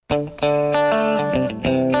Welcome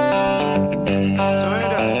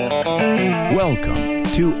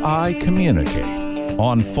to I Communicate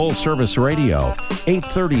on Full Service Radio,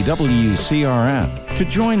 830 WCRN. To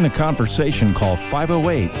join the conversation, call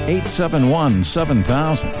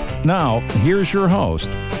 508-871-7000. Now, here's your host,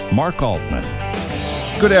 Mark Altman.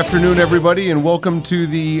 Good afternoon, everybody, and welcome to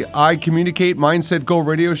the I Communicate Mindset Go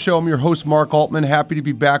radio show. I'm your host, Mark Altman. Happy to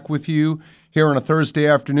be back with you here on a Thursday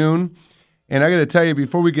afternoon. And I got to tell you,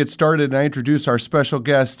 before we get started and I introduce our special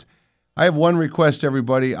guest, I have one request,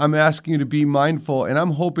 everybody. I'm asking you to be mindful, and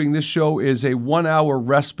I'm hoping this show is a 1-hour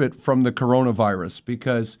respite from the coronavirus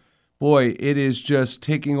because, boy, it is just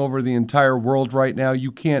taking over the entire world right now.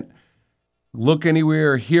 You can't look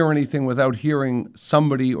anywhere or hear anything without hearing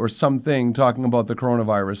somebody or something talking about the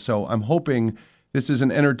coronavirus. So I'm hoping this is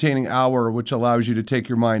an entertaining hour which allows you to take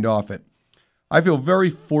your mind off it. I feel very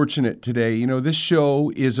fortunate today. You know, this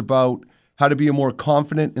show is about how to be a more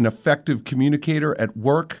confident and effective communicator at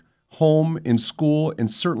work, home, in school, and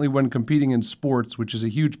certainly when competing in sports, which is a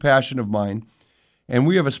huge passion of mine. And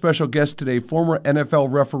we have a special guest today, former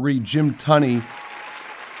NFL referee Jim Tunney,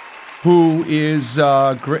 who is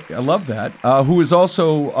great. I love that. Who is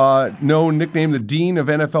also nicknamed the Dean of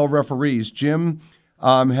NFL Referees. Jim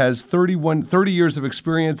has 30 years of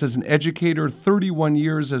experience as an educator, 31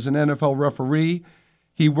 years as an NFL referee.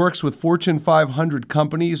 He works with Fortune 500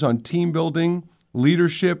 companies on team building,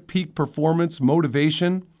 leadership, peak performance,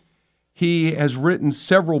 motivation. He has written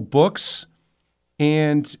several books,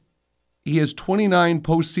 and he has 29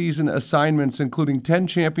 postseason assignments, including 10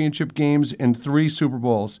 championship games and 3 Super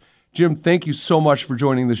Bowls. Jim, thank you so much for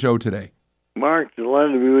joining the show today. Mark,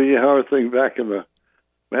 delighted to be with you. How are things back in the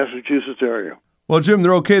Massachusetts area? Well, Jim,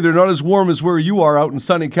 they're okay. They're not as warm as where you are out in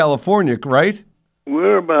sunny California, right?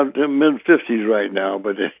 We're about mid-50s right now,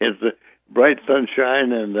 but it's bright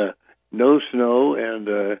sunshine and no snow and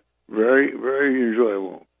very, very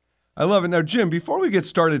enjoyable. I love it. Now, Jim, before we get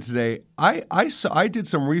started today, I did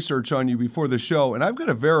some research on you before the show, and I've got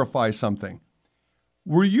to verify something.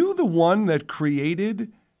 Were you the one that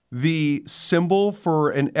created the symbol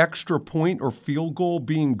for an extra point or field goal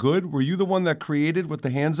being good? Were you the one that created with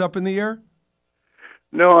the hands up in the air?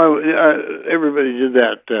 No, everybody did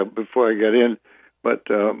that before I got in, but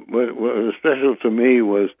what was special to me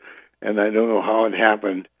was, and I don't know how it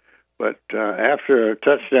happened, but after a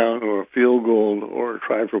touchdown or a field goal or a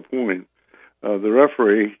try for point, the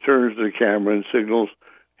referee turns to the camera and signals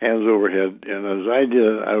hands overhead. And as I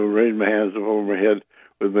did, I would raise my hands up over my head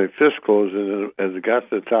with my fist closed, and as it got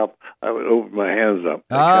to the top, I would open my hands up.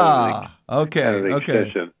 Okay.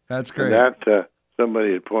 That's great. And that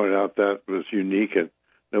somebody had pointed out that was unique, and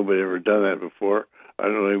nobody had ever done that before. I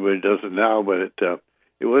don't know if anybody does it now, but it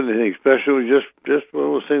wasn't anything special. It was just one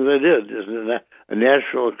of those things I did. Just a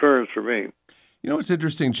natural occurrence for me. You know, it's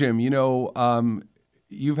interesting, Jim. You know,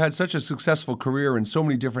 you've had such a successful career in so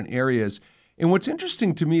many different areas. And what's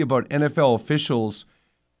interesting to me about NFL officials,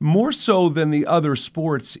 more so than the other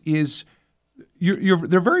sports, is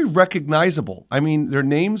they're very recognizable. I mean, their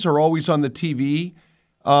names are always on the TV,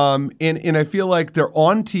 and I feel like they're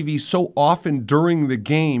on TV so often during the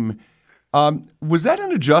game. Was that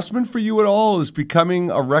an adjustment for you at all, as becoming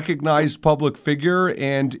a recognized public figure?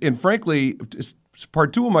 And frankly,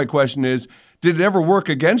 part two of my question is, did it ever work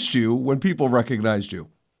against you when people recognized you?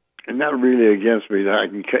 And not really against me. I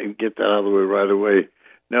can get that out of the way right away.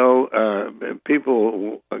 No,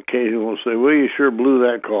 people occasionally will say, well, you sure blew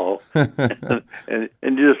that call.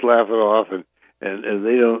 and just laugh it off. And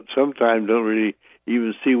they sometimes don't really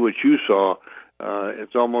even see what you saw.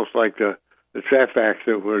 It's almost like the traffic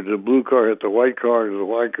accident where the blue car hit the white car, and the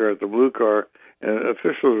white car hit the blue car, and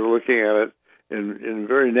officials are looking at it in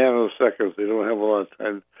very nanoseconds. They don't have a lot of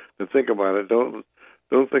time to think about it. Don't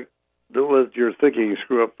let your thinking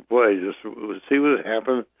screw up the play. Just see what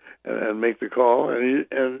happened and make the call, and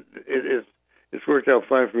it's worked out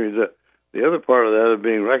fine for me. The other part of that of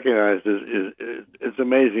being recognized is it's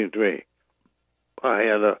amazing to me. I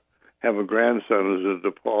have a grandson who's at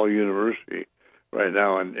DePaul University right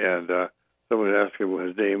now, and someone asked him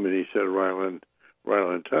his name, and he said Ryland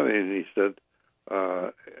Tunney, and he said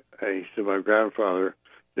my grandfather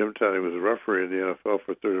Jim Tunney was a referee in the NFL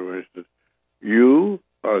for 30 years. He said, "You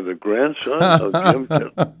are the grandson of Jim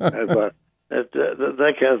Tunney." I thought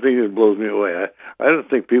that kind of thing just blows me away. I don't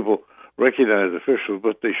think people recognize officials,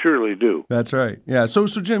 but they surely do. That's right. Yeah. So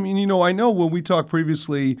Jim, you know, I know when we talked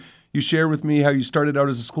previously, you shared with me how you started out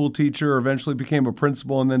as a school teacher, eventually became a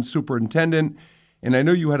principal, and then superintendent. And I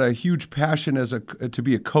know you had a huge passion to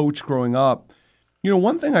be a coach growing up. You know,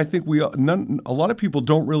 one thing I think a lot of people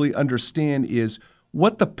don't really understand is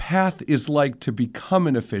what the path is like to become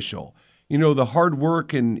an official. the hard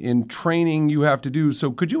work and training you have to do.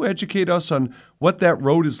 So could you educate us on what that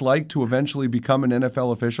road is like to eventually become an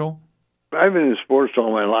NFL official? I've been in sports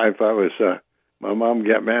all my life. My mom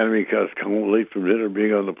got mad at me because I come home late from dinner,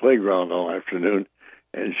 being on the playground all afternoon,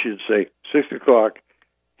 and she'd say, 6 o'clock,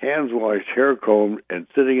 hands washed, hair combed, and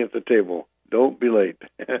sitting at the table. Don't be late.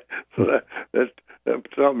 So that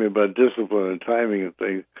taught me about discipline and timing and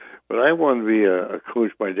things. But I wanted to be a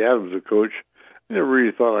coach. My dad was a coach. I never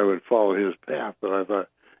really thought I would follow his path, but I thought,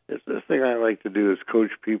 it's the thing I like to do is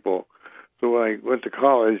coach people. So when I went to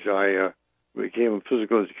college, I became a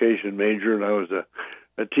physical education major, and I was a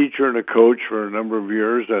teacher and a coach for a number of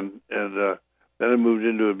years, and then I moved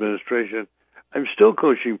into administration. I'm still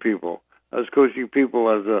coaching people. I was coaching people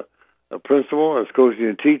as a principal. I was coaching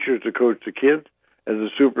the teachers to coach the kids. As a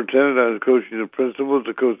superintendent, I was coaching the principals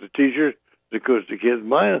to coach the teachers to coach the kids.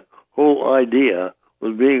 My whole idea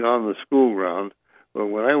was being on the school ground. But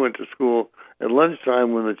when I went to school, at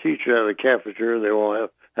lunchtime, when the teacher had a cafeteria, they all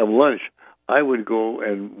have lunch, I would go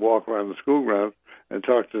and walk around the school grounds and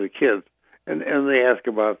talk to the kids. And they ask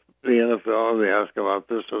about the NFL, they ask about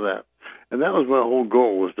this or that. And that was my whole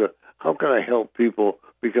goal, was how can I help people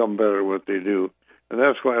become better at what they do? And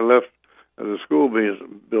that's why I left the school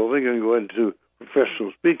building and go into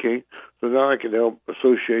professional speaking. So now I can help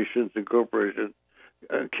associations and corporations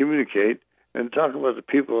communicate and talk about the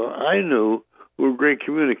people I knew who were great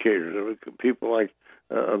communicators. People like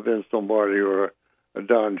Vince Lombardi or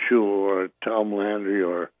Don Shula or Tom Landry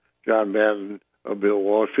or John Madden or Bill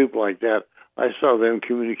Walsh, people like that. I saw them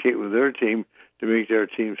communicate with their team to make their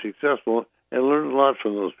team successful and learned a lot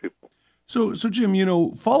from those people. So Jim,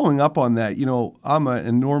 following up on that, I'm an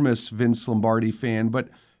enormous Vince Lombardi fan, but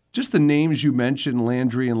just the names you mentioned,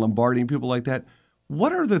 Landry and Lombardi and people like that,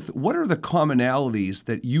 what are the commonalities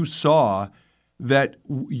that you saw that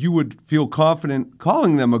you would feel confident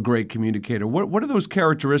calling them a great communicator? What are those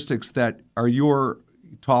characteristics that are your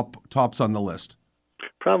tops on the list?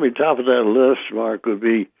 Probably top of that list, Mark, would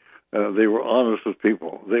be they were honest with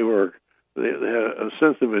people. They had a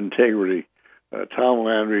sense of integrity. Tom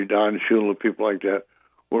Landry, Don Shula, people like that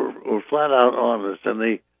were flat out honest, and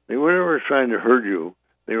they were never trying to hurt you.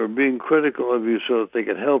 They were being critical of you so that they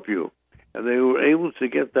could help you, and they were able to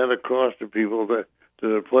get that across to people, to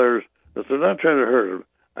the players, that they're not trying to hurt them.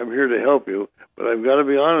 I'm here to help you, but I've got to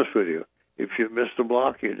be honest with you. If you missed a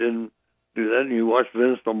block, you didn't do that, and you watched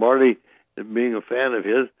Vince Lombardi, being a fan of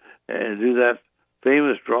his, and do that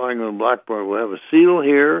famous drawing on the blackboard. We'll have a seal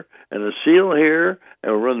here and a seal here,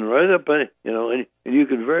 and we'll run right up, and you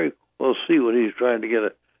can very well see what he's trying to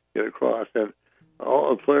get across. And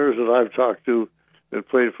all the players that I've talked to that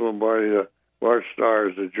played for Lombardi, the Bart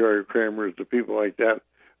Starrs, the Jerry Kramers, the people like that,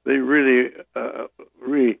 they really,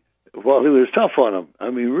 while he was tough on them,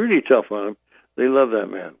 really tough on them, they love that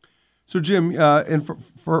man. So, Jim, and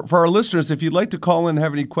for our listeners, if you'd like to call in and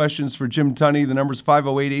have any questions for Jim Tunney, the number's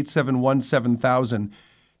 508-871-7000.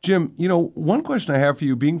 Jim, one question I have for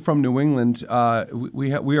you, being from New England,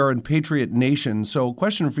 we are in Patriot Nation. So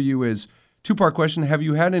question for you is, two-part question, have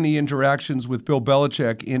you had any interactions with Bill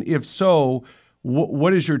Belichick? And if so,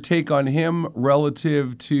 what is your take on him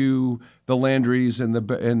relative to the Landrys and the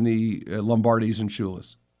Lombardis and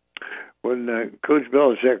Shulas? When Coach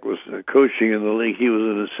Belichick was coaching in the league, he was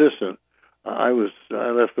an assistant. I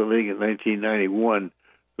left the league in 1991,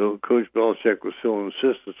 so Coach Belichick was still an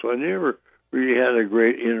assistant. So I never really had a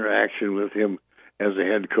great interaction with him as a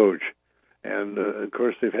head coach. And of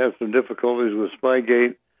course, they've had some difficulties with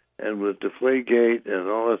Spygate and with Deflategate and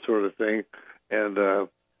all that sort of thing. And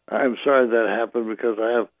I'm sorry that happened, because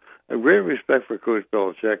I have a great respect for Coach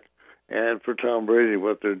Belichick and for Tom Brady,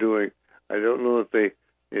 what they're doing. I don't know if they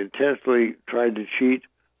intentionally tried to cheat.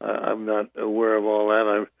 I'm not aware of all that.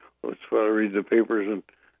 I'm just trying to read the papers, and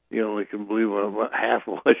you only can believe half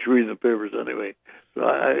of what you read in the papers anyway. So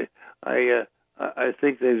I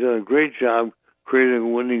think they've done a great job creating a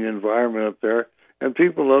winning environment up there, and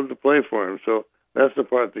people love to play for him. So that's the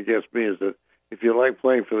part that gets me, is that if you like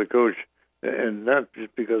playing for the coach, and not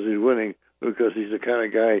just because he's winning, because he's the kind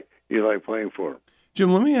of guy you like playing for.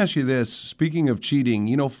 Jim, let me ask you this. Speaking of cheating,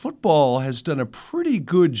 football has done a pretty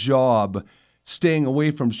good job staying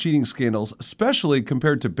away from cheating scandals, especially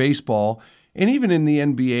compared to baseball, and even in the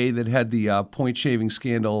NBA that had the point-shaving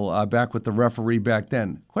scandal back with the referee back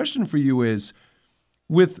then. Question for you is,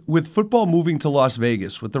 with football moving to Las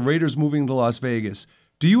Vegas, with the Raiders moving to Las Vegas,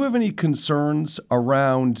 do you have any concerns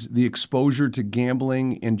around the exposure to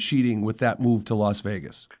gambling and cheating with that move to Las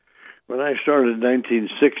Vegas? When I started in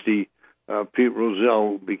 1960, Pete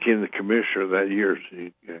Rozelle became the commissioner that year.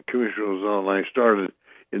 Commissioner Rozelle and I started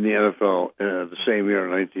in the NFL the same year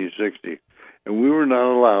in 1960. and we were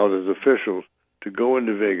not allowed as officials to go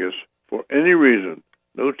into Vegas for any reason.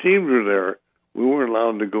 No teams were there. We weren't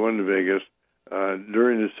allowed to go into Vegas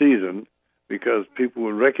during the season because people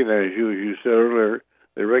would recognize you. As you said earlier,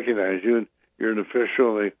 they recognize you, and you're an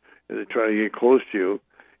official, and they try to get close to you.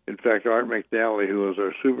 In fact, Art McNally, who was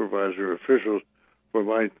our supervisor of officials for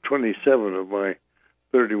my 27 of my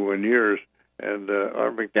 31 years, and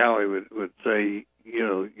Art McNally would say,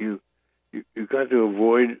 you got to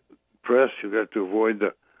avoid press. You got to avoid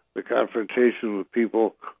the confrontation with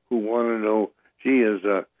people who want to know, gee, is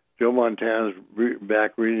Joe Montana's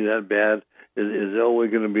back really that bad? Is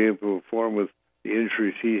Elway going to be able to perform with the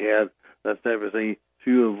injuries he had? That type of thing.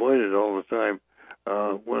 So you avoid it all the time.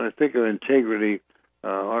 When I think of integrity,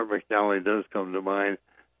 Art McNally does come to mind.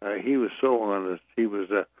 He was so honest. He was.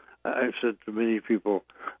 I've said to many people,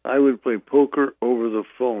 I would play poker over the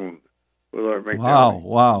phone with Art McNally.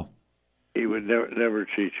 Wow. He would never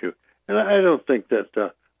cheat you. And I don't think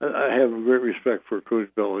that. I have a great respect for Coach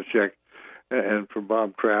Belichick and for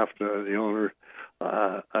Bob Kraft, the owner.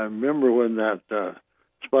 I remember when that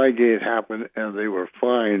Spygate happened, and they were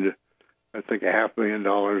fined, I think,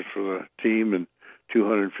 $500,000 for the team and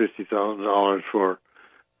 $250,000 for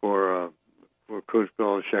Coach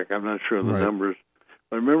Belichick. I'm not sure of the numbers.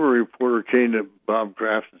 I remember a reporter came to Bob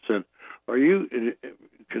Kraft and said, "Are you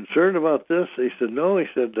concerned about this?" He said, "No." He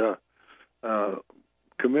said,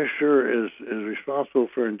 "Commissioner is responsible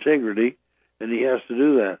for integrity, and he has to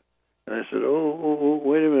do that." And I said, "Oh,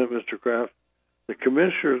 wait a minute, Mr. Kraft. The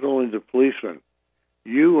commissioner is only the policeman.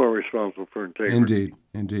 You are responsible for integrity.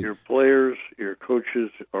 Indeed. Your players, your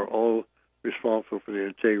coaches are all responsible for the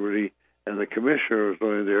integrity, and the commissioner is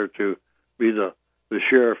only there to be the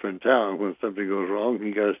sheriff in town. When something goes wrong,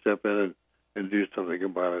 he got to step in and do something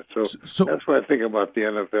about it." So that's what I think about the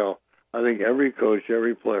NFL. I think every coach,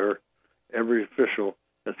 every player, every official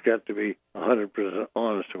has got to be 100%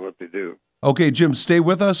 honest in what they do. Okay, Jim, stay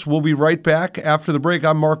with us. We'll be right back after the break.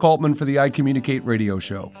 I'm Mark Altman for the I Communicate radio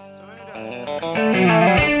show.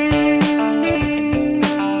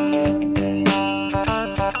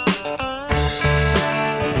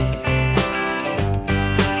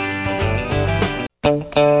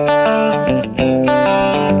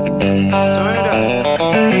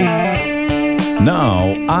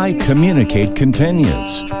 Now, I Communicate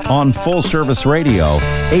continues on Full Service Radio,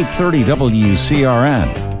 830 WCRN.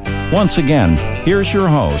 Once again, here's your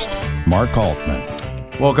host, Mark Altman.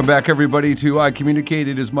 Welcome back, everybody, to I Communicate.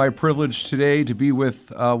 It is my privilege today to be with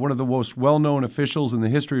one of the most well-known officials in the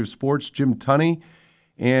history of sports, Jim Tunney.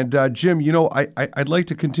 And Jim, I'd like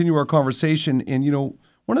to continue our conversation. And,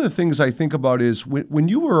 one of the things I think about is when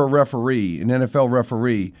you were a referee, an NFL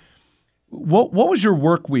referee, what was your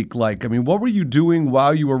work week like? I mean, what were you doing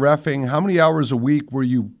while you were reffing? How many hours a week were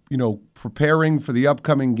you, preparing for the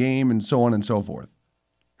upcoming game and so on and so forth?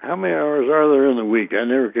 How many hours are there in the week? I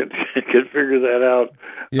never could figure that out.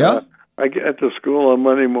 Yeah? I get to school on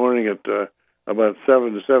Monday morning at about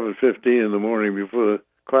 7 to 7:15 in the morning before the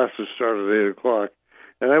classes started at 8 o'clock.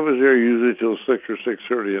 And I was there usually till 6 or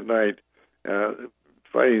 6:30 at night,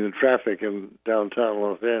 fighting the traffic in downtown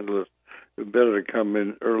Los Angeles. It was better to come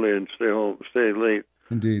in early and stay late.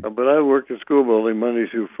 Indeed. But I worked at school building Monday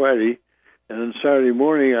through Friday. And then Saturday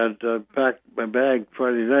morning, I'd pack my bag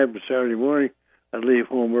Friday night, but Saturday morning, I'd leave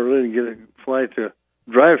home early and get a flight to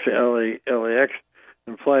drive to LAX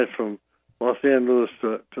and fly from Los Angeles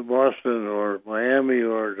to Boston or Miami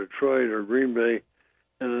or Detroit or Green Bay.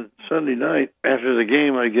 And then Sunday night, after the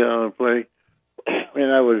game, I'd get on a plane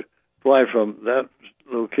and I would fly from that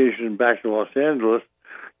location back to Los Angeles,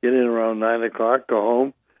 get in around 9 o'clock, go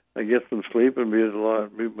home, and get some sleep and be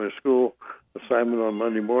at my school assignment on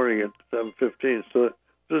Monday morning at 7:15. So it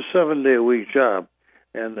was a 7-day-a-week job.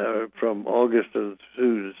 And from August to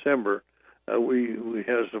December, we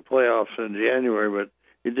had the playoffs in January, but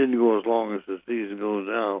it didn't go as long as the season goes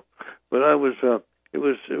now. But it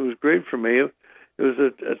was great for me. It was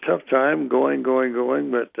a tough time going,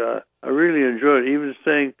 but I really enjoyed it. Even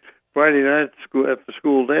staying Friday night at the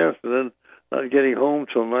school dance and then not getting home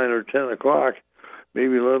till 9 or 10 o'clock,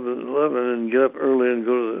 maybe 11, and get up early and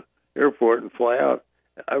go to the airport and fly out.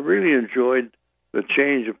 I really enjoyed the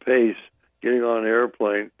change of pace, getting on an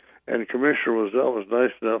airplane. And Commissioner Wazell was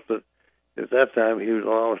nice enough that at that time he would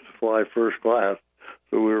allow us to fly first class.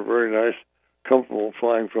 So we were very nice, comfortable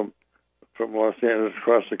flying from Los Angeles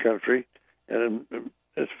across the country. And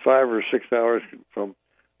it's 5 or 6 hours from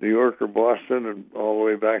New York or Boston and all the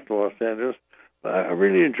way back to Los Angeles. I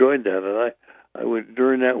really enjoyed that. And I would,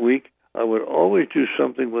 during that week, I would always do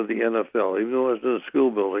something with the NFL, even though I was in a school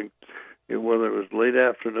building. whether it was late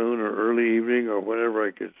afternoon or early evening or whenever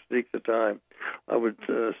I could sneak the time, I would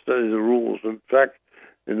study the rules. In fact,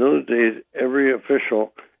 in those days, every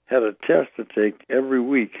official had a test to take every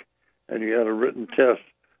week, and you had a written test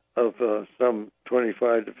of some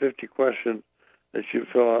 25 to 50 questions that you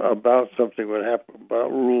fill out about something that would happen,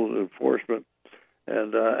 about rules enforcement,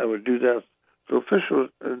 and I would do that. So officials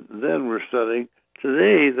then were studying.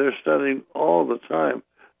 Today, they're studying all the time.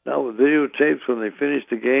 Now with videotapes, when they finish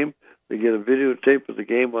the game, they get a videotape of the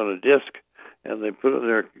game on a disc, and they put it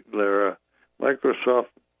in their Microsoft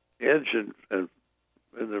Edge, and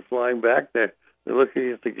they're flying back. They're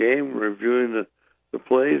looking at the game, reviewing the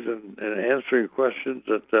plays, and answering questions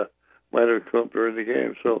that might have come up during the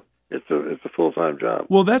game. So it's a full-time job.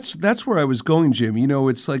 Well, that's where I was going, Jim.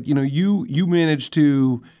 It's like, you managed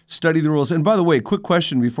to study the rules. And by the way, quick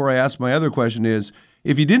question before I ask my other question is,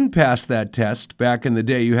 if you didn't pass that test back in the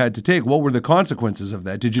day you had to take, what were the consequences of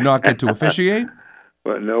that? Did you not get to officiate?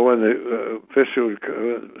 Well, no, when the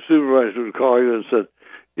supervisor would call you and said,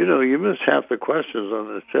 you missed half the questions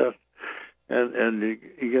on this test, and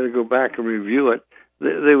you got to go back and review it.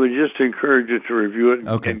 They would just encourage you to review it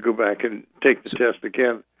and go back and take the test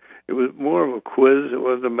again. It was more of a quiz. It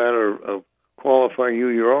wasn't a matter of qualifying you.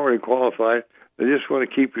 You're already qualified. They just want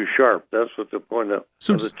to keep you sharp. That's what the point of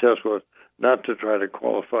the test was, not to try to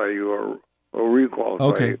qualify you or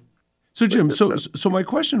re-qualify you. So, Jim, so my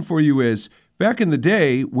question for you is, back in the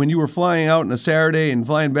day when you were flying out on a Saturday and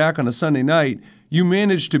flying back on a Sunday night, you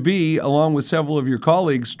managed to be, along with several of your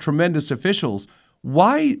colleagues, tremendous officials.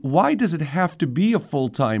 Why does it have to be a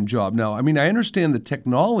full-time job now? I mean, I understand the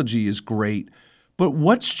technology is great, but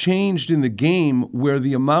what's changed in the game where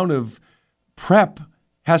the amount of prep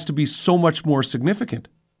has to be so much more significant?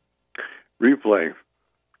 Replay.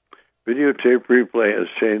 Videotape replay has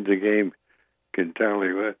changed the game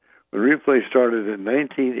entirely. When replay started in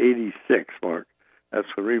 1986, Mark, that's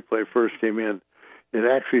when replay first came in. It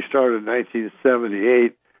actually started in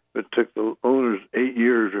 1978, but took the owners 8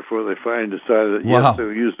 years before they finally decided that, yes,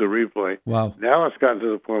 they'll use the replay. Wow. Now it's gotten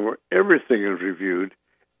to the point where everything is reviewed,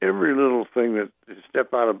 every little thing that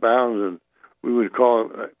step out of bounds, and we would call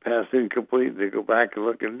it pass incomplete. They go back and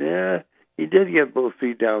look, and he did get both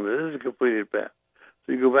feet down. This is a completed pass.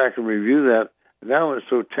 So you go back and review that. And now it's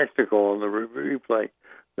so technical on the replay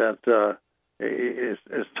that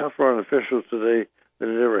it's tougher on officials today than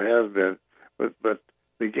it ever has been. But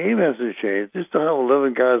the game hasn't changed. You still have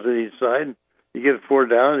 11 guys on each side. You get 4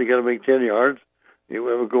 down, you got to make 10 yards. You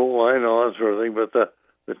have a goal line and all that sort of thing. But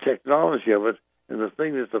the technology of it and the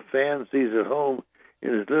thing that the fan sees at home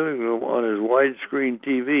in his living room on his widescreen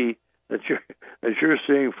TV that you're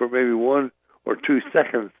seeing for maybe 1 or 2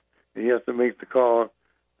 seconds, and you have to make the call,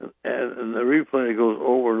 and the replay goes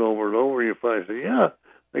over and over and over, and you finally say, yeah,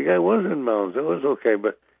 the guy was in bounds. It was okay,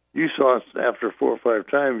 but you saw it after 4 or 5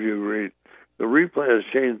 times you agreed. The replay has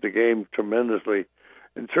changed the game tremendously.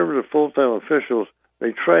 In terms of full-time officials,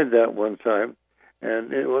 they tried that one time,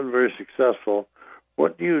 and it wasn't very successful.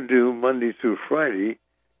 What do you do Monday through Friday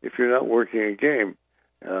if you're not working a game?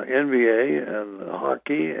 NBA and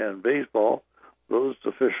hockey and baseball, those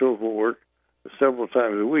officials will work several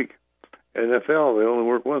times a week. NFL, they only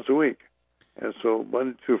work once a week. And so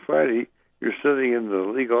Monday through Friday, you're sitting in the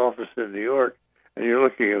league office in New York, and you're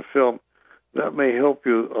looking at film. That may help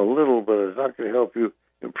you a little, but it's not going to help you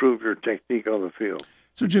improve your technique on the field.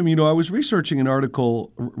 So, Jim, I was researching an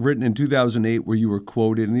article written in 2008 where you were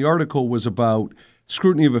quoted, and the article was about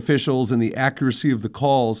scrutiny of officials and the accuracy of the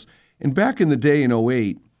calls. And back in the day in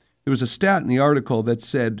 2008, there was a stat in the article that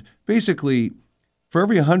said, basically, for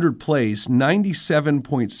every 100 plays,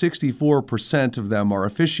 97.64% of them are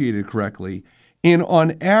officiated correctly. And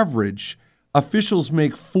on average, officials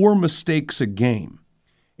make 4 mistakes a game.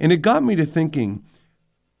 And it got me to thinking,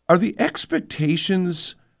 are the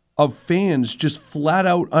expectations of fans just flat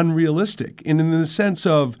out unrealistic? And in the sense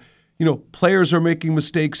of, players are making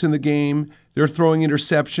mistakes in the game, they're throwing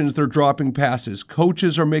interceptions, they're dropping passes.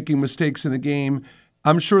 Coaches are making mistakes in the game.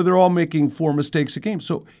 I'm sure they're all making 4 mistakes a game.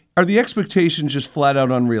 So are the expectations just flat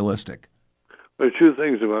out unrealistic? There are 2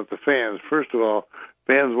 things about the fans. First of all,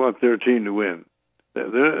 fans want their team to win. They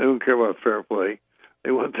don't care about fair play.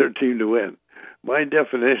 They want their team to win. My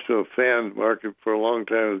definition of fan, Mark, for a long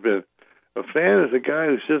time has been a fan is a guy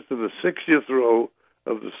who sits in the 60th row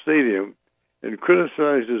of the stadium and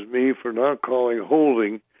criticizes me for not calling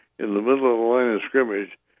holding in the middle of the line of scrimmage.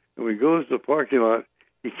 And when he goes to the parking lot,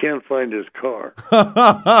 he can't find his car.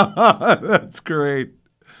 That's great.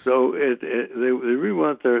 So they really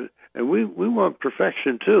want their, and we want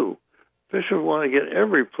perfection too. Officials want to get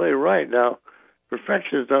every play right. Now,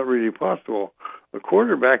 perfection is not really possible. A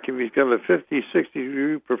quarterback, if he's got a 50, 60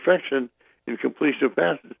 degree perfection, in completion of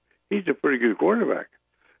passes, he's a pretty good quarterback.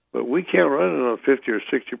 But we can't run it on 50 or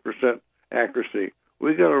 60% accuracy.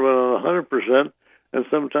 We got to run on 100%, and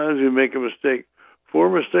sometimes we make a mistake. 4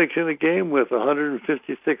 mistakes in a game with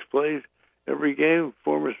 156 plays every game,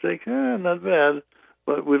 4 mistakes, not bad.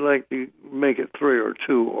 But we'd like to make it 3 or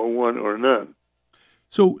 2 or 1 or none.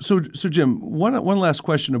 So Jim, one last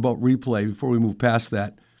question about replay before we move past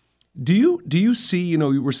that. Do you see,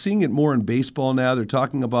 we're seeing it more in baseball now. They're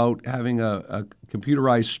talking about having a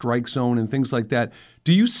computerized strike zone and things like that.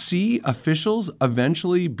 Do you see officials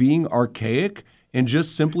eventually being archaic and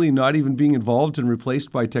just simply not even being involved and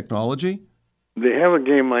replaced by technology? They have a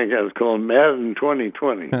game like that. It's called Madden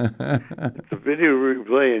 2020. It's a video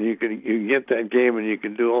replay, and you can get that game, and you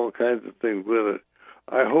can do all kinds of things with it.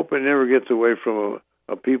 I hope it never gets away from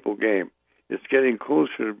a people game. It's getting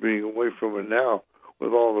closer to being away from it now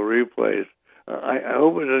with all the replays. I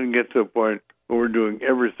hope it doesn't get to a point where we're doing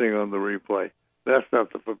everything on the replay. That's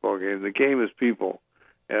not the football game. The game is people,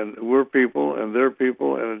 and we're people, and they're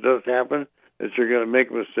people, and it does happen that you're going to make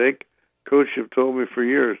a mistake. Coach have told me for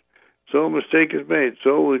years, so a mistake is made.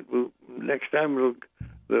 So next time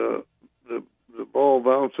the ball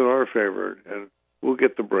bounce in our favor, and we'll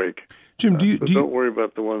get the break. Jim, don't worry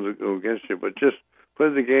about the ones that go against you, but just play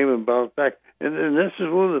the game and bounce back. And this is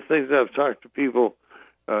one of the things I've talked to people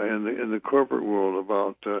in the corporate world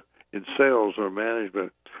about in sales or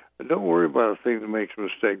management. Don't worry about a thing that makes a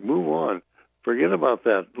mistake. Move on. Forget about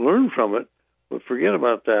that. Learn from it, but forget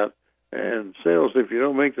about that. And sales, if you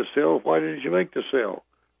don't make the sale, why didn't you make the sale?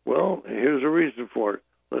 Well, here's a reason for it.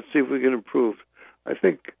 Let's see if we can improve. I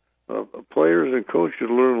think players and coaches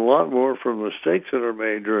learn a lot more from mistakes that are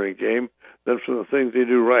made during a game than from the things they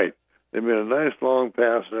do right. They made a nice long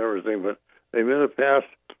pass and everything, but they made a pass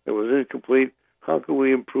that was incomplete. How can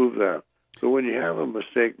we improve that? So when you have a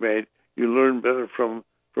mistake made, you learn better from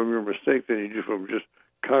your mistake than you do from just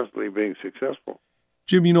constantly being successful.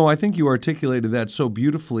 Jim, I think you articulated that so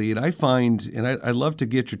beautifully, and I find, and I'd love to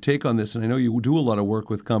get your take on this, and I know you do a lot of work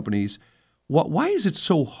with companies. Why is it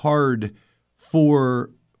so hard for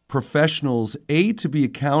professionals, A, to be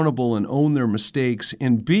accountable and own their mistakes,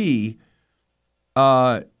 and B,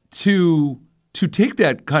 to take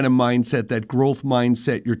that kind of mindset, that growth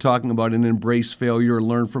mindset you're talking about, and embrace failure and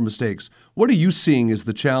learn from mistakes? What are you seeing as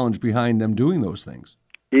the challenge behind them doing those things?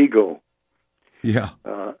 Ego. Yeah.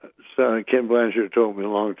 Ken Blanchard told me a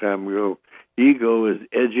long time ago, ego is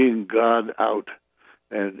edging God out.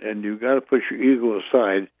 And you've got to put your ego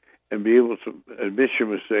aside and be able to admit your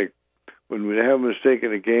mistake. When we have a mistake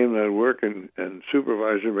in a game that I'd work, and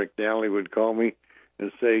Supervisor McNally would call me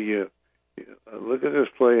and say, look at this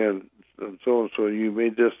play, and so you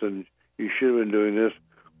made this, and you should have been doing this.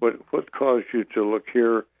 What caused you to look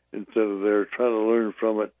here instead of there? Try to learn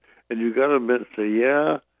from it. And you got to admit and say,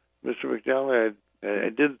 yeah, Mr. McNally, I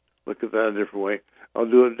did look at that a different way. I'll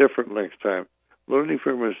do it different next time. Learning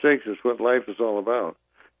from mistakes is what life is all about.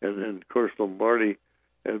 And of course, Lombardi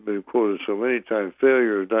has been quoted so many times,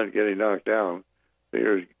 failure is not getting knocked down.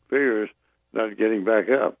 Failure is not getting back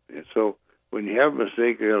up. And so when you have a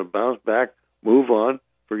mistake, you got to bounce back, move on,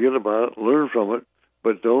 forget about it, learn from it,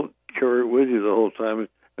 but don't carry it with you the whole time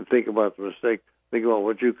and think about the mistake. Think about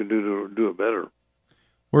what you can do to do it better.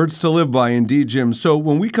 Words to live by, indeed, Jim. So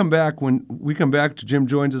when we come back, Jim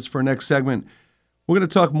joins us for our next segment, we're going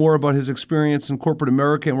to talk more about his experience in corporate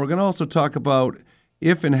America, and we're going to also talk about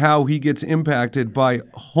if and how he gets impacted by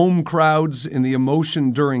home crowds and the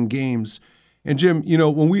emotion during games. And Jim,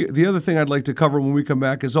 the other thing I'd like to cover when we come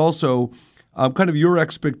back is also kind of your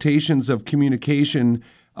expectations of communication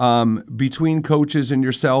between coaches and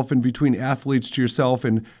yourself, and between athletes to yourself,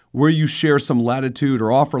 and where you share some latitude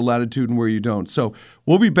or offer latitude and where you don't. So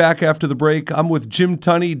we'll be back after the break. I'm with Jim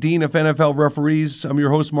Tunney, Dean of NFL Referees. I'm your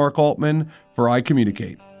host, Mark Altman, for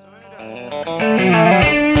iCommunicate.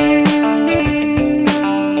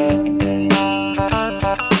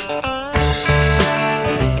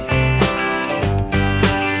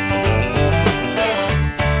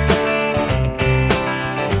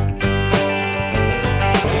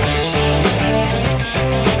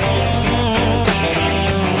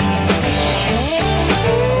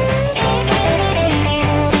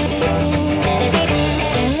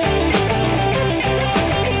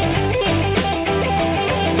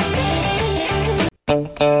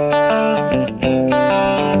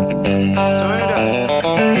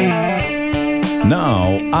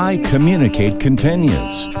 Now, iCommunicate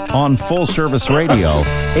continues on Full Service Radio,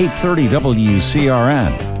 830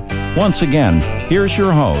 WCRN. Once again, here's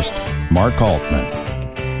your host, Mark Altman.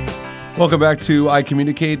 Welcome back to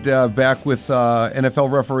iCommunicate, back with former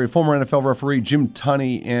NFL referee Jim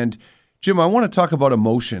Tunney. And Jim, I want to talk about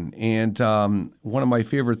emotion, and one of my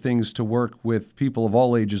favorite things to work with people of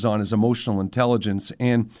all ages on is emotional intelligence.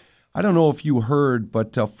 And I don't know if you heard,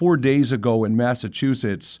 but 4 days ago in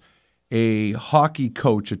Massachusetts, a hockey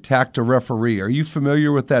coach attacked a referee. Are you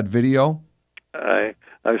familiar with that video? I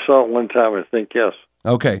saw it one time, I think, yes.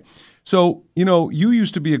 Okay. So, you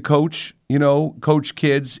used to be a coach, coach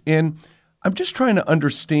kids, and I'm just trying to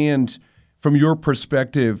understand from your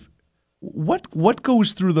perspective, what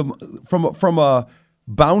goes through from a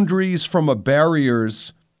boundaries, from a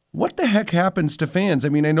barriers, what the heck happens to fans? I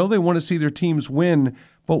mean, I know they want to see their teams win,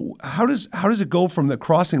 but how does it go from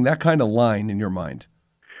crossing that kind of line in your mind?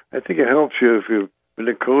 I think it helps you if you've been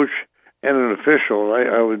a coach and an official.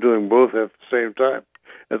 I was doing both at the same time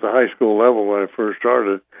at the high school level when I first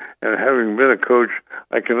started. And having been a coach,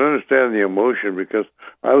 I can understand the emotion because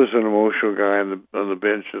I was an emotional guy on the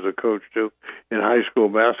bench as a coach too in high school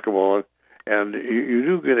basketball. And you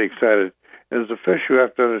do get excited. As an official, you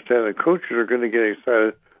have to understand that coaches are going to get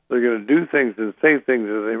excited. They're going to do things and say things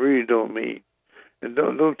that they really don't mean. And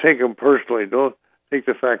don't take them personally. Don't take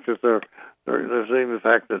the fact that they're saying the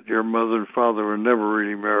fact that your mother and father were never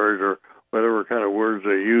really married or whatever kind of words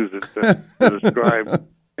they use to describe.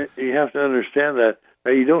 You have to understand that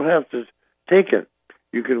you don't have to take it.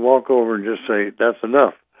 You can walk over and just say, that's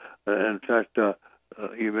enough. In fact,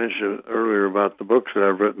 you mentioned earlier about the books that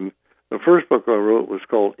I've written. The first book I wrote was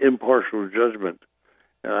called Impartial Judgment.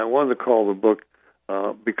 And I wanted to call the book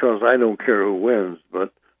because I don't care who wins,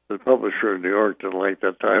 but the publisher in New York didn't like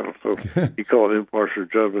that title, so he called it Impartial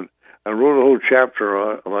Judgment. I wrote a whole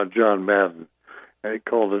chapter about John Madden, and he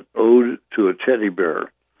called it Ode to a Teddy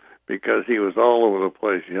Bear, because he was all over the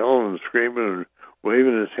place, yelling and screaming and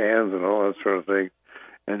waving his hands and all that sort of thing.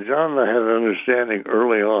 And John and I had an understanding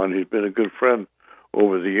early on. He's been a good friend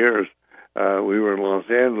over the years. We were in Los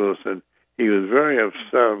Angeles, and he was very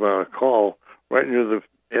upset about a call right near the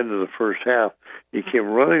end of the first half. He came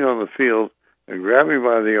running on the field and grabbed me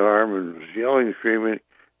by the arm and was yelling and screaming.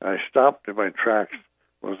 I stopped in my tracks.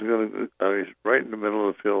 I was right in the middle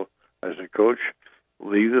of the field. I said, Coach,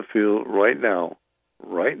 leave the field right now,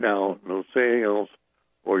 don't say anything else,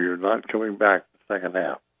 or you're not coming back the second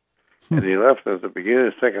half. And he left at the beginning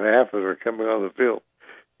of the second half as we're coming on the field.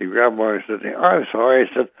 He grabbed me and said, I'm sorry.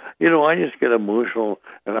 I said, I just get emotional,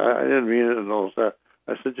 and I didn't mean it and all that.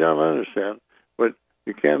 I said, John, I understand, but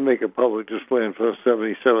you can't make a public display in front of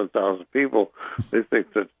 77,000 people. They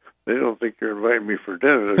don't think you're inviting me for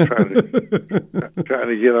dinner. They're trying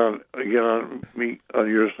to get on me on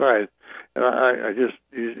your side. And I just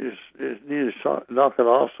you need to knock it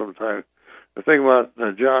off sometimes. The thing about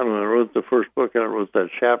John, when I wrote the first book and I wrote that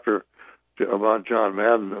chapter about John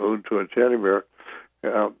Madden, Ode to a Teddy Bear,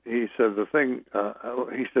 he said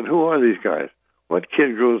he said, who are these guys? What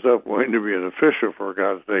kid grows up wanting to be an official, for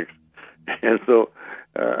God's sakes? And so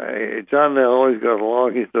John and I always got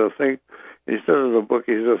along. He said in the book,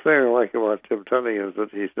 the thing I like about Tim Tunney is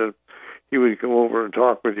that he said he would come over and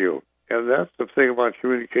talk with you. And that's the thing about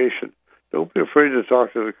communication. Don't be afraid to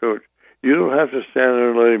talk to the coach. You don't have to stand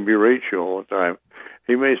there and let him berate you all the time.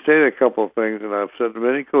 He may say a couple of things, and I've said to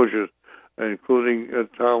many coaches, including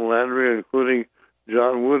Tom Landry, including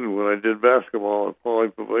John Wooden, when I did basketball at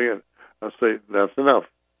Pauley Pavilion, I'll say, that's enough.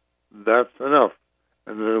 That's enough.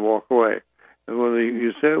 And then walk away. And when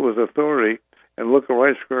you say it with authority and look a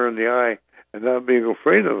right square in the eye and not being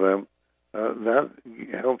afraid of them, that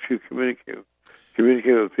helps you communicate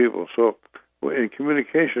with people. So in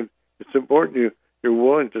communication, it's important you're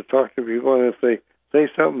willing to talk to people, and if they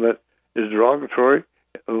say something that is derogatory,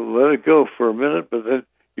 let it go for a minute, but then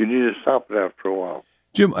you need to stop it after a while.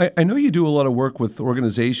 Jim, I know you do a lot of work with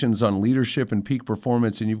organizations on leadership and peak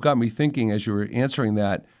performance, and you've got me thinking as you were answering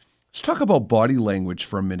that. Let's talk about body language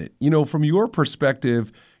for a minute. From your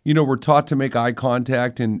perspective, we're taught to make eye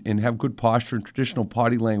contact and have good posture and traditional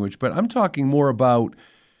body language, but I'm talking more about,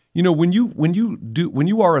 when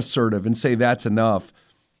you are assertive and say that's enough,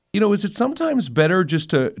 is it sometimes better just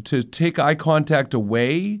to take eye contact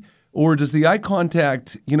away? Or does the eye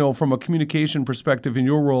contact, from a communication perspective in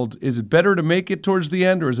your world, is it better to make it towards the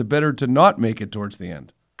end, or is it better to not make it towards the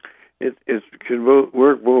end? It can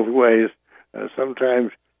work both ways.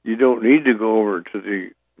 Sometimes you don't need to go over to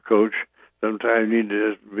the coach. Sometimes you need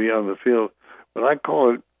to just be on the field. But I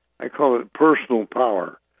call it personal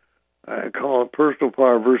power. I call it personal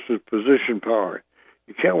power versus position power.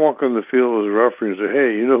 You can't walk on the field as a referee and say,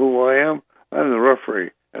 hey, you know who I am? I'm the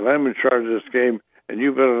referee, and I'm in charge of this game, and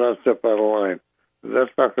you better not step out of line. That's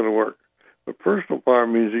not going to work. But personal power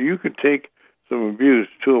means that you could take some abuse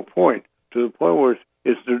to the point where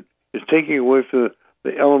it's taking away from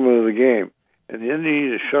the element of the game. And then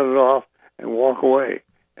you need to shut it off and walk away.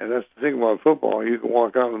 And that's the thing about football. You can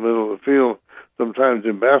walk out in the middle of the field. Sometimes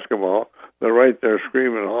in basketball, they're right there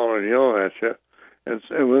screaming, hollering, yelling at you. And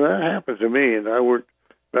when that happened to me, and I worked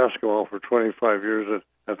basketball for 25 years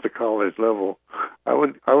at the college level, I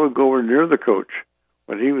would go over near the coach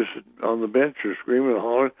when he was on the bench or screaming and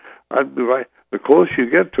hollering. I'd be right. The closer you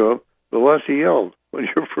get to him, the less he yelled. When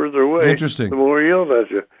you're further away, Interesting. the more he yelled at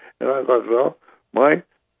you. And I thought, well, my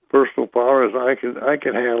personal power is I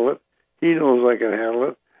can handle it. He knows I can handle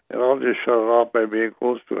it, and I'll just shut it off by being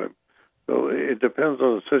close to him. So it depends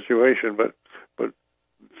on the situation, but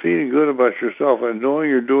feeling good about yourself and knowing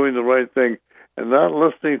you're doing the right thing and not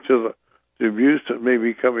listening to the abuse that may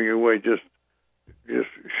be coming your way, just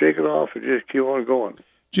shake it off and just keep on going.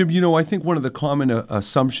 Jim, I think one of the common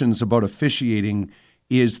assumptions about officiating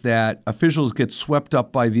is that officials get swept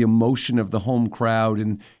up by the emotion of the home crowd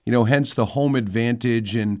and, hence the home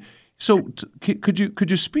advantage. And so could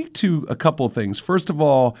you speak to a couple of things? First of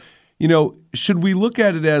all, should we look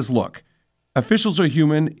at it as, look, officials are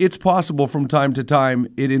human. It's possible from time to time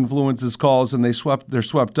it influences calls and they're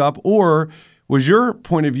swept up. Or was your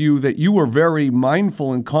point of view that you were very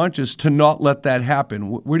mindful and conscious to not let that happen?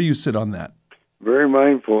 Where do you sit on that? Very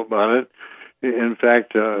mindful about it. In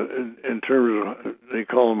fact, in terms of, they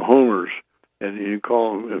call them homers, and you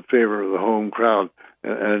call them in favor of the home crowd.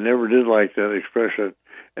 And I never did like that expression.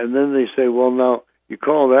 And then they say, well, now you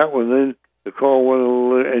call that one, then you call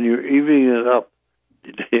one, and you're evening it up.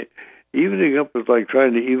 Evening up is like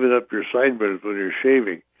trying to even up your sideburns when you're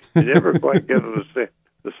shaving. You never quite get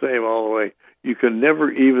the same all the way. You can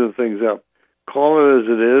never even things up. Call it as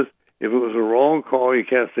it is. If it was a wrong call, you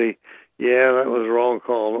can't say, yeah, that was a wrong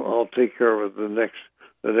call. I'll take care of it the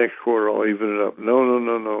next quarter. I'll even it up.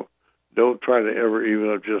 No. Don't try to ever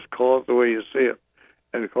even up. Just call it the way you see it,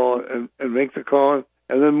 and call it and make the call,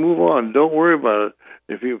 and then move on. Don't worry about it.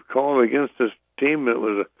 If you call against this team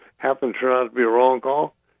that happened to turn out to be a wrong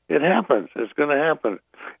call, it happens. It's going to happen,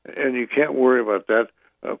 and you can't worry about that.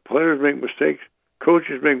 Players make mistakes.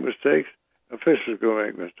 Coaches make mistakes. Officials go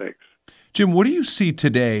make mistakes. Jim, what do you see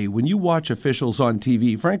today when you watch officials on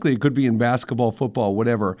TV? Frankly, it could be in basketball, football,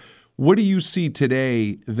 whatever. What do you see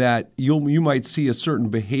today that you might see a certain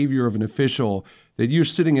behavior of an official that you're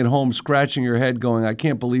sitting at home scratching your head going, I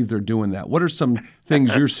can't believe they're doing that? What are some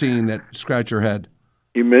things you're seeing that scratch your head?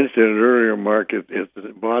 You mentioned it earlier, Mark. It's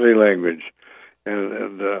body language.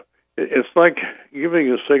 And it's like giving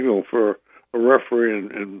a signal for a referee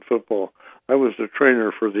in football. I was the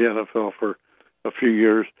trainer for the NFL for a few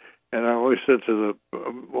years, and I always said to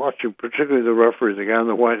watching, particularly the referee, the guy in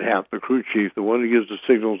the white hat, the crew chief, the one who gives the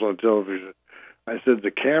signals on television, I said,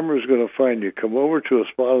 the camera's going to find you. Come over to a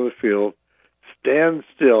spot on the field, stand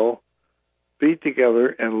still, feet together,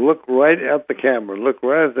 and look right at the camera. Look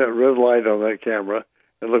right at that red light on that camera,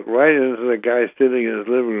 and look right into the guy sitting in his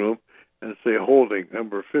living room, and say holding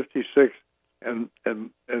number 56, and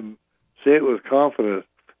say it with confidence.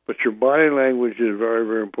 But your body language is very,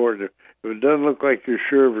 very important. If it doesn't look like you're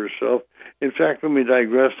sure of yourself, in fact, let me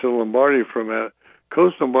digress to Lombardi for a minute.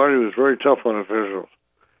 Coach Lombardi was very tough on officials.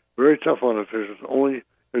 Very tough on officials. Only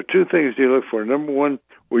there are two things he looked for. Number one,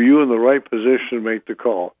 were you in the right position to make the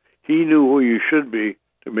call? He knew who you should be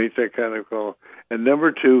to make that kind of call. And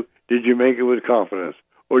number two, did you make it with confidence?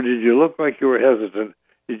 Or did you look like you were hesitant?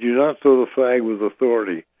 Did you not throw the flag with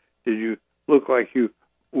authority? Did you look like you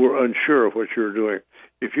were unsure of what you were doing?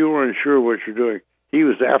 If you were unsure of what you're doing, he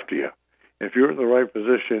was after you. If you were in the right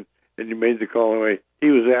position and you made the call away, he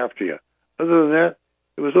was after you. Other than that,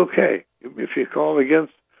 it was okay. If you called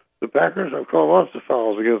against the Packers, I've called lots of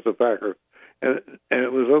fouls against the Packers. And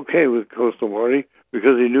it was okay with Coach Lombardi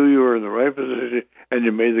because he knew you were in the right position and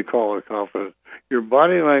you made the call with confidence. Your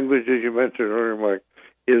body language, as you mentioned earlier, Mike,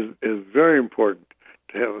 is very important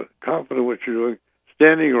to have confidence in what you're doing,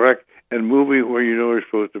 standing erect, and moving where you know you're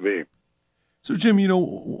supposed to be. So, Jim,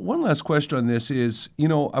 one last question on this is,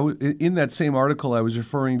 in that same article I was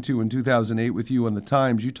referring to in 2008 with you on the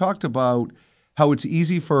Times, you talked about how it's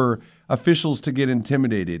easy for officials to get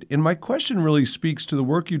intimidated. And my question really speaks to the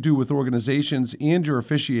work you do with organizations and your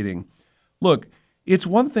officiating. Look, it's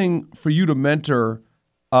one thing for you to mentor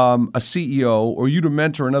a CEO or you to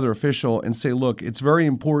mentor another official and say, look, it's very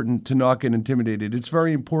important to not get intimidated. It's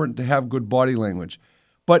very important to have good body language.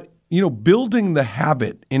 But, building the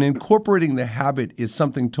habit and incorporating the habit is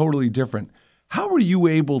something totally different. How are you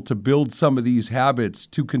able to build some of these habits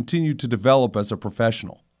to continue to develop as a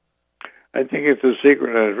professional? I think it's a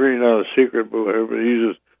secret. It's really not a secret, but everybody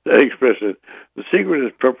uses that expression. The secret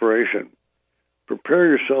is preparation. Prepare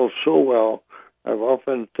yourself so well. I've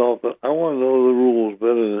often thought that I want to know the rules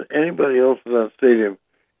better than anybody else in that stadium.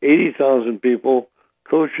 80,000 people,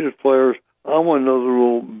 coaches, players. I want to know the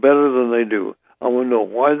rule better than they do. I want to know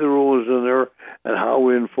why the rule is in there and how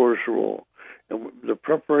we enforce the rule. And the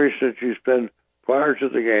preparation that you spend prior to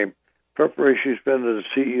the game, preparation you spend as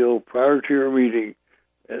a CEO prior to your meeting,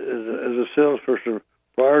 as a salesperson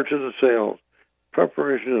prior to the sales,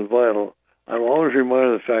 preparation is vital. I'm always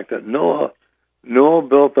reminded of the fact that Noah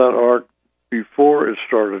built that ark before it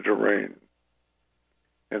started to rain.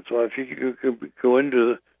 And so if you could go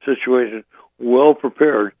into the situation well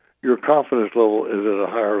prepared, your confidence level is at a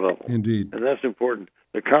higher level. Indeed. And that's important.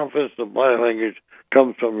 The confidence of body language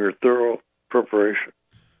comes from your thorough preparation.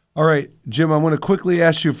 All right, Jim, I want to quickly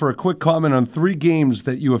ask you for a quick comment on 3 games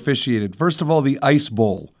that you officiated. First of all, the Ice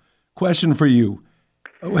Bowl. Question for you.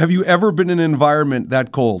 Have you ever been in an environment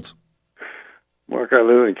that cold? Mark, I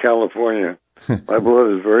live in California. My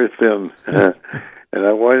blood is very thin.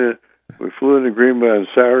 And we flew into Green Bay on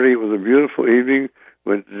Saturday. It was a beautiful evening.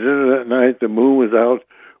 Went to dinner that night. The moon was out.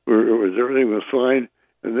 Everything was fine.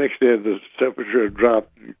 The next day, the temperature had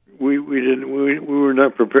dropped. We were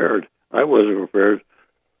not prepared. I wasn't prepared.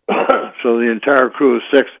 So the entire crew of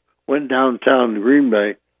 6 went downtown to Green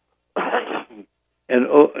Bay and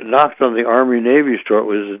knocked on the Army-Navy store. It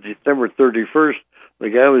was December 31st. The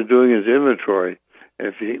guy was doing his inventory. And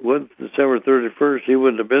if he went December 31st, he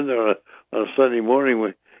wouldn't have been there on a Sunday morning.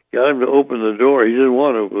 We got him to open the door. He didn't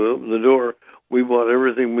want to open the door. We bought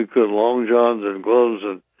everything we could, long johns and gloves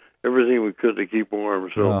and everything we could to keep warm.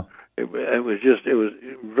 So Wow. it was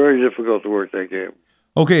very difficult to work that game.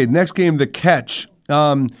 Okay, next game, the catch.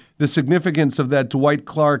 The significance of that Dwight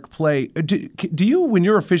Clark play. Do you, when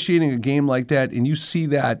you're officiating a game like that and you see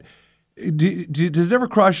that, does it ever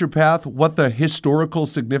cross your path what the historical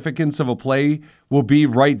significance of a play will be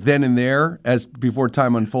right then and there as before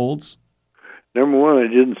time unfolds? Number one, I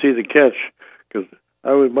didn't see the catch because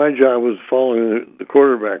my job was following the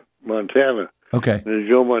quarterback, Montana. Okay. And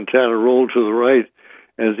Joe Montana rolled to the right.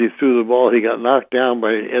 As he threw the ball, he got knocked down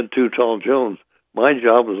by Ed Too Tall Jones. My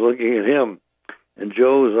job was looking at him. And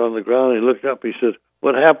Joe was on the ground. He looked up. He said,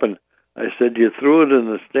 "What happened?" I said, "You threw it in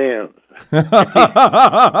the stands."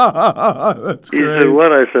 That's He great. said,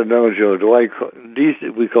 "What?" I said, "No, Joe. DC,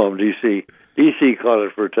 we call him DC. DC caught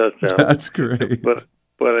it for a touchdown." That's great. But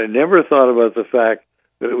I never thought about the fact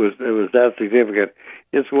that it was that significant.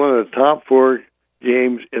 It's one of the top 4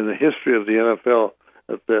 games in the history of the NFL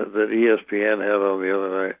that ESPN had on the other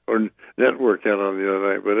night, or network had on the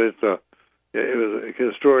other night. But it was a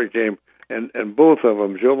historic game, and both of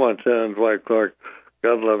them, Joe Montana and Dwight Clark.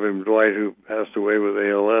 God love him, Dwight, who passed away with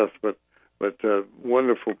ALS, but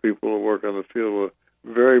wonderful people to work on the field, were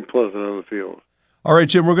very pleasant on the field. All right,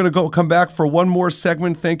 Jim, we're going to come back for one more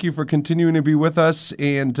segment. Thank you for continuing to be with us,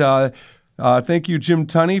 and thank you, Jim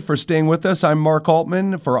Tunney, for staying with us. I'm Mark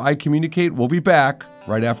Altman for iCommunicate. We'll be back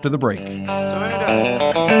right after the break. Turn it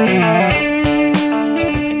up.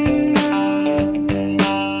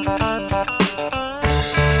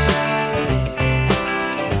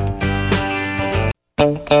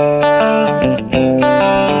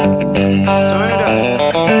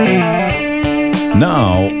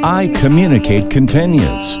 Now, iCommunicate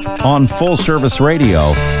continues on Full Service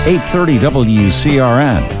Radio, 830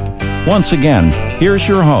 WCRN. Once again, here's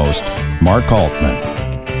your host, Mark Altman.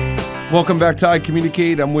 Welcome back to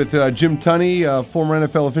iCommunicate. I'm with Jim Tunney, former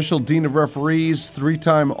NFL official, dean of referees,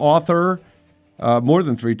 3-time author, more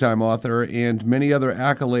than 3-time author, and many other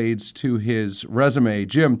accolades to his resume.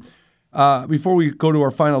 Jim, before we go to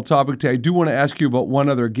our final topic today, I do want to ask you about one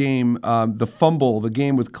other game, the fumble, the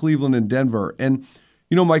game with Cleveland and Denver. And,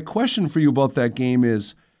 my question for you about that game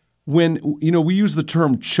is when, we use the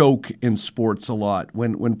term choke in sports a lot,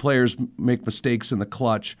 when players make mistakes in the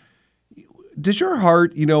clutch. Does your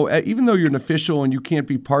heart, even though you're an official and you can't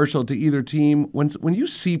be partial to either team, when you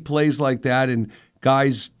see plays like that and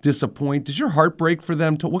guys disappoint, does your heart break for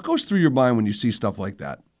them? What goes through your mind when you see stuff like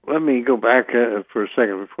that? Let me go back for a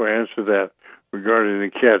second before I answer that regarding the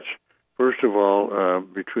catch. First of all,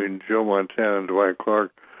 between Joe Montana and Dwight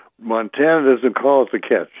Clark, Montana doesn't call it the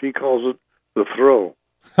catch. He calls it the throw.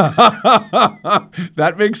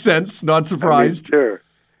 That makes sense. Not surprised. Sure.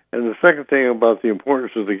 And the second thing about the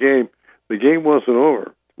importance of the game wasn't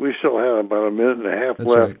over. We still had about a minute and a half That's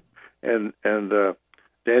left. right. And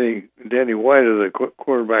Danny White, the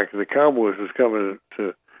quarterback of the Cowboys, was coming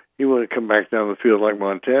to. He wanted to come back down the field like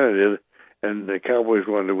Montana did, and the Cowboys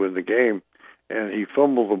wanted to win the game. And he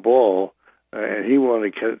fumbled the ball, and he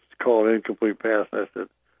wanted to call an incomplete pass. I said,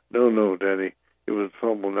 "No, Danny, it was a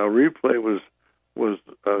fumble." Now, replay was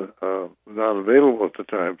not available at the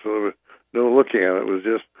time, so there was no looking at it. It was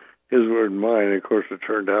just his word and mine. And of course, it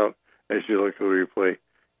turned out, as you look at the replay,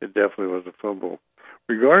 it definitely was a fumble.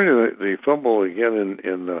 Regarding the fumble again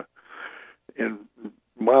in in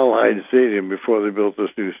Mile High Stadium before they built this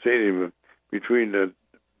new stadium between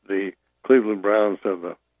the Cleveland Browns and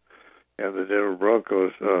the Denver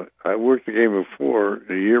Broncos. I worked the game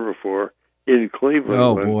a year before in Cleveland.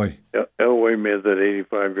 Oh, when boy. Elway made that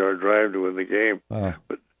 85-yard drive to win the game. Wow.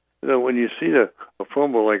 But when you see a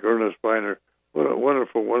fumble like Ernest Biner, what a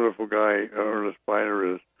wonderful, wonderful guy Ernest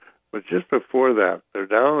Biner is. But just before that, they're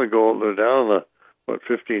down the goal. They're down the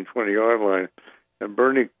 15, 20-yard line, and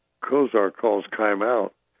Bernie Kosar calls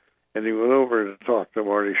timeout, and he went over to talk to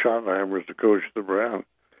Marty Schottenheimer, the coach of the Browns.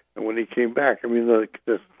 And when he came back, I mean,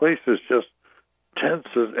 this place is just tense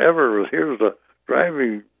as ever. Here's the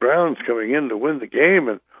driving Browns coming in to win the game,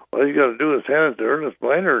 and all you got to do is hand it to Ernest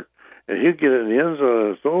Biner, and he'll get in the end zone,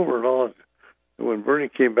 and it's over and all. And when Bernie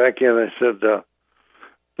came back in, I said,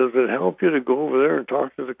 does it help you to go over there and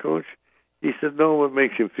talk to the coach? He said, no, it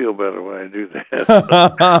makes him feel better when I do that.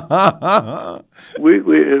 It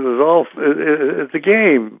was all, it's a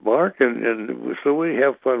game, Mark, and so we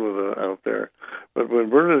have fun with it out there. But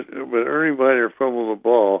when Ernie Biner fumbled the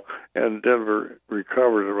ball and Denver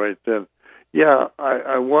recovered it right then, yeah,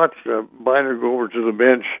 I watched Biner go over to the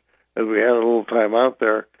bench as we had a little time out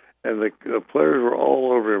there, and the players were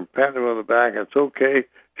all over him, patting him on the back. It's okay,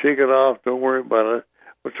 shake it off, don't worry about it.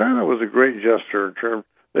 But China was a great gesture in terms.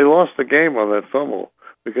 They lost the game on that fumble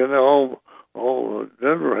because all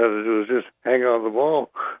Denver had to do was just hang on the ball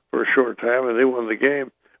for a short time, and they won the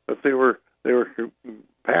game. But they were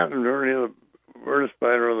patting Ernest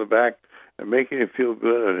Biner on the back and making him feel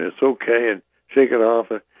good, and it's okay, and shake it off.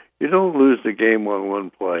 You don't lose the game on one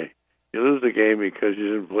play. You lose the game because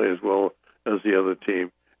you didn't play as well as the other team,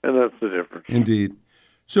 and that's the difference. Indeed.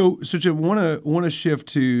 So Jim, want to shift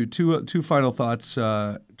to two final thoughts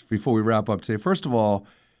before we wrap up today. First of all,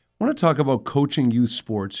 I want to talk about coaching youth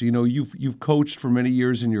sports. You know, you've coached for many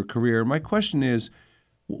years in your career. My question is,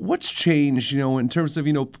 what's changed? You know, in terms of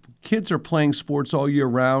kids are playing sports all year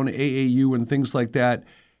round, AAU and things like that.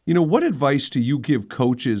 You know, what advice do you give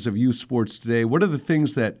coaches of youth sports today? What are the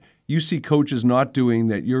things that you see coaches not doing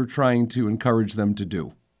that you're trying to encourage them to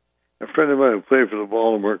do? A friend of mine who played for the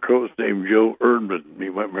Baltimore Colts named Joe Erdman.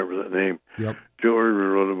 You might remember that name. Yep. Joe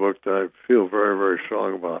Erdman wrote a book that I feel very, very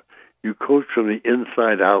strong about. You coach from the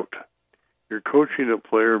inside out. You're coaching a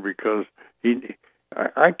player because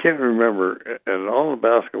I can't remember, and all the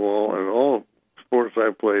basketball and all sports I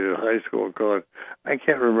played in high school and college, I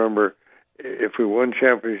can't remember if we won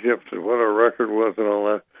championships and what our record was and all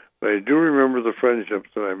that, but I do remember the friendships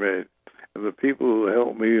that I made and the people who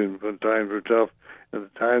helped me when times were tough and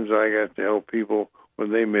the times I got to help people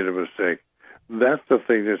when they made a mistake. That's the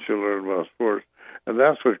thing that you learn about sports, and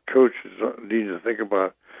that's what coaches need to think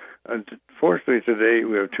about. Unfortunately, today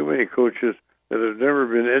we have too many coaches that have never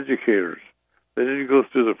been educators. They didn't go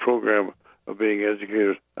through the program of being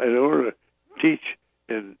educators. In order to teach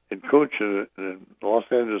and coach in Los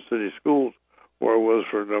Angeles City schools, where I was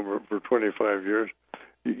for 25 years,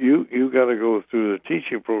 you got to go through the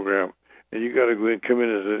teaching program, and you got to come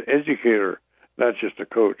in as an educator, not just a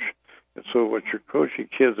coach. And so what you're coaching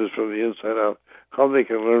kids is from the inside out, how they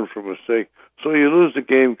can learn from mistake. So you lose the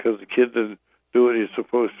game because the kid didn't do what he's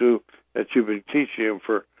supposed to, that you've been teaching him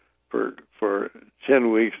for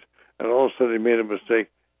 10 weeks, and all of a sudden he made a mistake.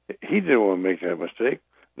 He didn't want to make that mistake.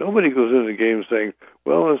 Nobody goes into the game saying,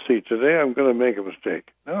 well, let's see, today I'm going to make a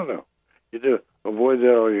mistake. No. You do avoid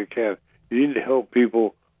that all you can. You need to help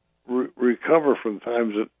people recover from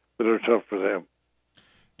times that are tough for them.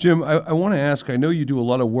 Jim, I want to ask, I know you do a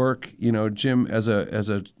lot of work, Jim, as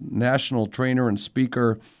a national trainer and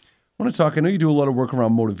speaker. I want to talk, I know you do a lot of work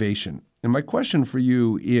around motivation. And my question for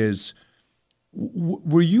you is,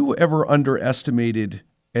 were you ever underestimated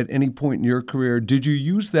at any point in your career? Did you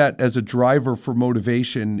use that as a driver for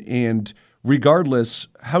motivation? And regardless,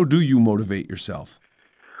 how do you motivate yourself?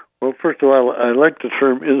 Well, first of all, I like the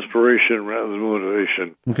term inspiration rather than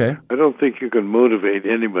motivation. Okay. I don't think you can motivate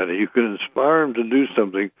anybody. You can inspire them to do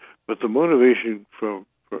something, but the motivation for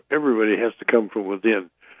everybody has to come from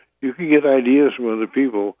within. You can get ideas from other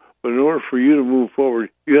people, but in order for you to move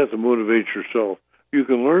forward, you have to motivate yourself. You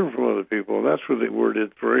can learn from other people, and that's where the word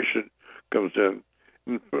inspiration comes in.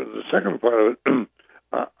 And for the second part of it,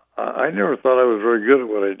 I never thought I was very good at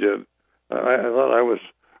what I did. I thought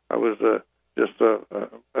I was just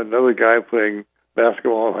another guy playing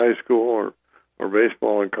basketball in high school or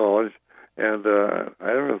baseball in college, and I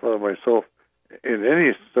never thought of myself in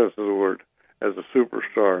any sense of the word as a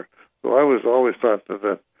superstar. So I was always thought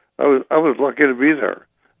that I was lucky to be there.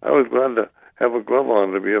 I was glad to have a glove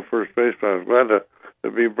on to be a first baseman. I was glad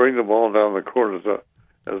to bring the ball down the court as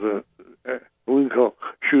a what we call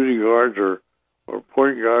shooting guards or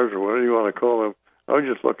point guards or whatever you want to call them. I was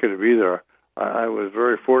just lucky to be there. I was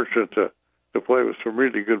very fortunate to play with some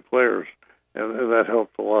really good players, and that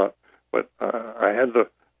helped a lot. But I had to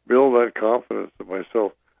build that confidence in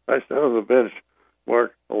myself. I sat on the bench,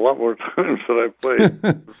 Mark, a lot more times than I played,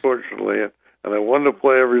 unfortunately, and I wanted to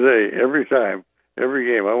play every day, every time, every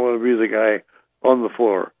game. I wanted to be the guy on the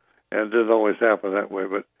floor, and it didn't always happen that way.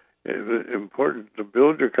 But it's important to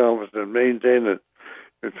build your confidence and maintain it.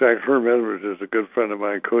 In fact, Herm Edwards is a good friend of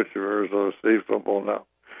mine, coach of Arizona State football now.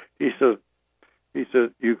 He said,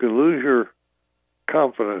 you can lose your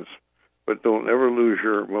confidence, but don't ever lose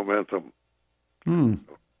your momentum.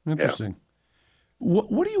 Interesting. Yeah.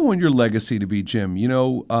 What do you want your legacy to be, Jim? You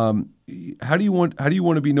know, how do you want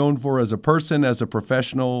to be known for as a person, as a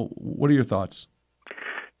professional? What are your thoughts?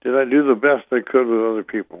 Did I do the best I could with other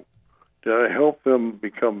people? Did I help them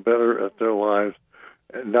become better at their lives,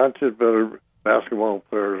 and not just better basketball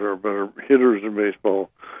players or better hitters in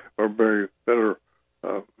baseball, or better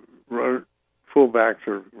fullbacks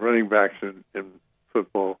or running backs in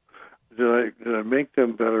football? Did I make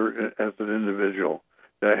them better as an individual?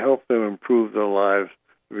 Did I help them improve their lives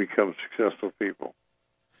to become successful people?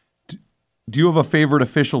 Do you have a favorite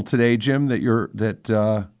official today, Jim, that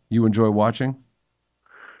you enjoy watching?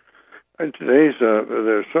 And today's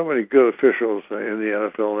there's so many good officials in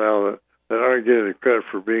the NFL now that aren't getting the credit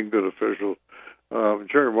for being good officials.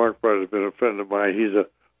 Jerry Markbride has been a friend of mine. He's a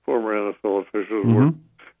former NFL official who worked,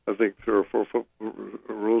 I think, 3 or 4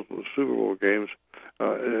 Super Bowl games.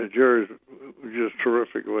 Jerry's just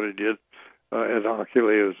terrific at what he did. And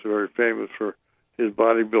Hochuli is very famous for his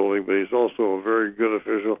bodybuilding, but he's also a very good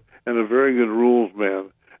official and a very good rules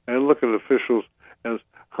man. And I look at officials as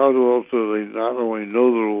how to also they not only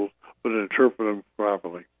know the rules, but interpret them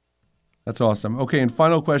properly. That's awesome. Okay, and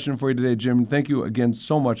final question for you today, Jim. Thank you again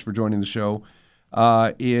so much for joining the show.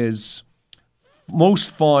 Is most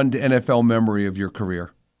fond NFL memory of your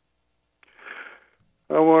career?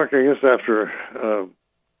 Mark, I guess after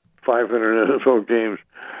 500 NFL games,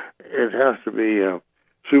 it has to be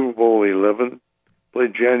Super Bowl 11,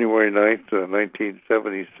 played January 9th,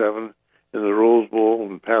 1977, in the Rose Bowl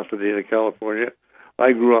in Pasadena, California.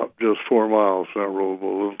 I grew up just 4 miles from that Rose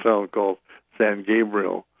Bowl, a little town called San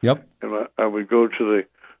Gabriel. Yep. And I would go to the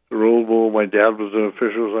Rose Bowl. My dad was an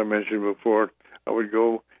official, as I mentioned before. I would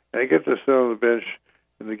go, and I get to sit on the bench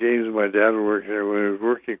in the games that my dad was working there. When he was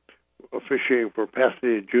working, officiating for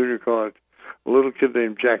Pasadena Junior College, a little kid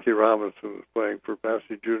named Jackie Robinson was playing for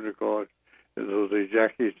Pasadena Junior College in those days.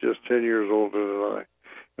 Jackie's just 10 years older than I.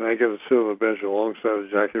 And I get to sit on the bench alongside of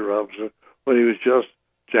Jackie Robinson when he was just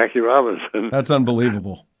Jackie Robinson. That's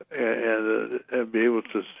unbelievable. And be able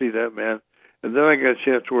to see that man. And then I got a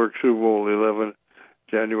chance to work Super Bowl 11,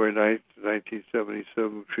 January 9th,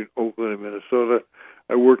 1977, between Oakland and Minnesota.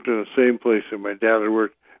 I worked in the same place that my dad had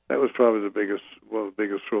worked. That was probably one of the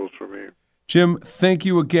biggest thrills for me. Jim, thank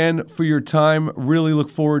you again for your time. Really look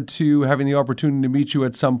forward to having the opportunity to meet you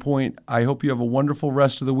at some point. I hope you have a wonderful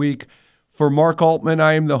rest of the week. For Mark Altman,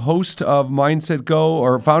 I am the host of Mindset Go,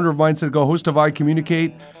 or founder of Mindset Go, host of I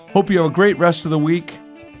Communicate. Hope you have a great rest of the week.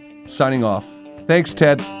 Signing off. Thanks,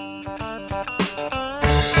 Ted.